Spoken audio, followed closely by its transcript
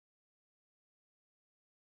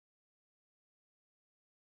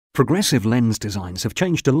Progressive lens designs have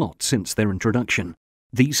changed a lot since their introduction.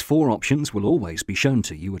 These 4 options will always be shown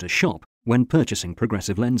to you at a shop when purchasing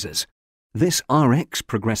progressive lenses. This RX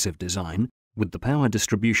progressive design, with the power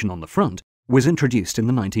distribution on the front, was introduced in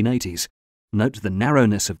the 1980s. Note the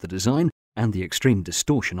narrowness of the design and the extreme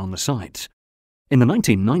distortion on the sides. In the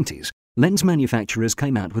 1990s, lens manufacturers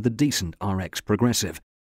came out with a decent RX progressive.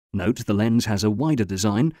 Note the lens has a wider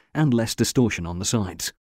design and less distortion on the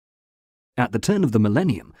sides. At the turn of the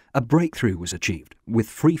millennium, a breakthrough was achieved with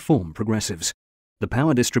free-form progressives. The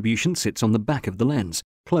power distribution sits on the back of the lens,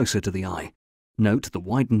 closer to the eye. Note the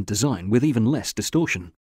widened design with even less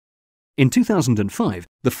distortion. In 2005,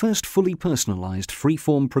 the first fully personalized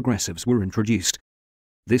free-form progressives were introduced.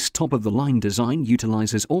 This top-of-the-line design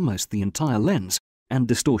utilizes almost the entire lens, and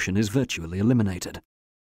distortion is virtually eliminated.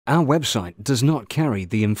 Our website does not carry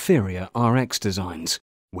the inferior RX designs.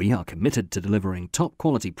 We are committed to delivering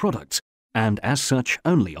top-quality products, and as such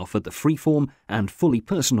only offer the freeform and fully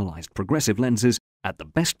personalized progressive lenses at the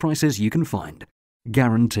best prices you can find.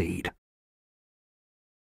 Guaranteed.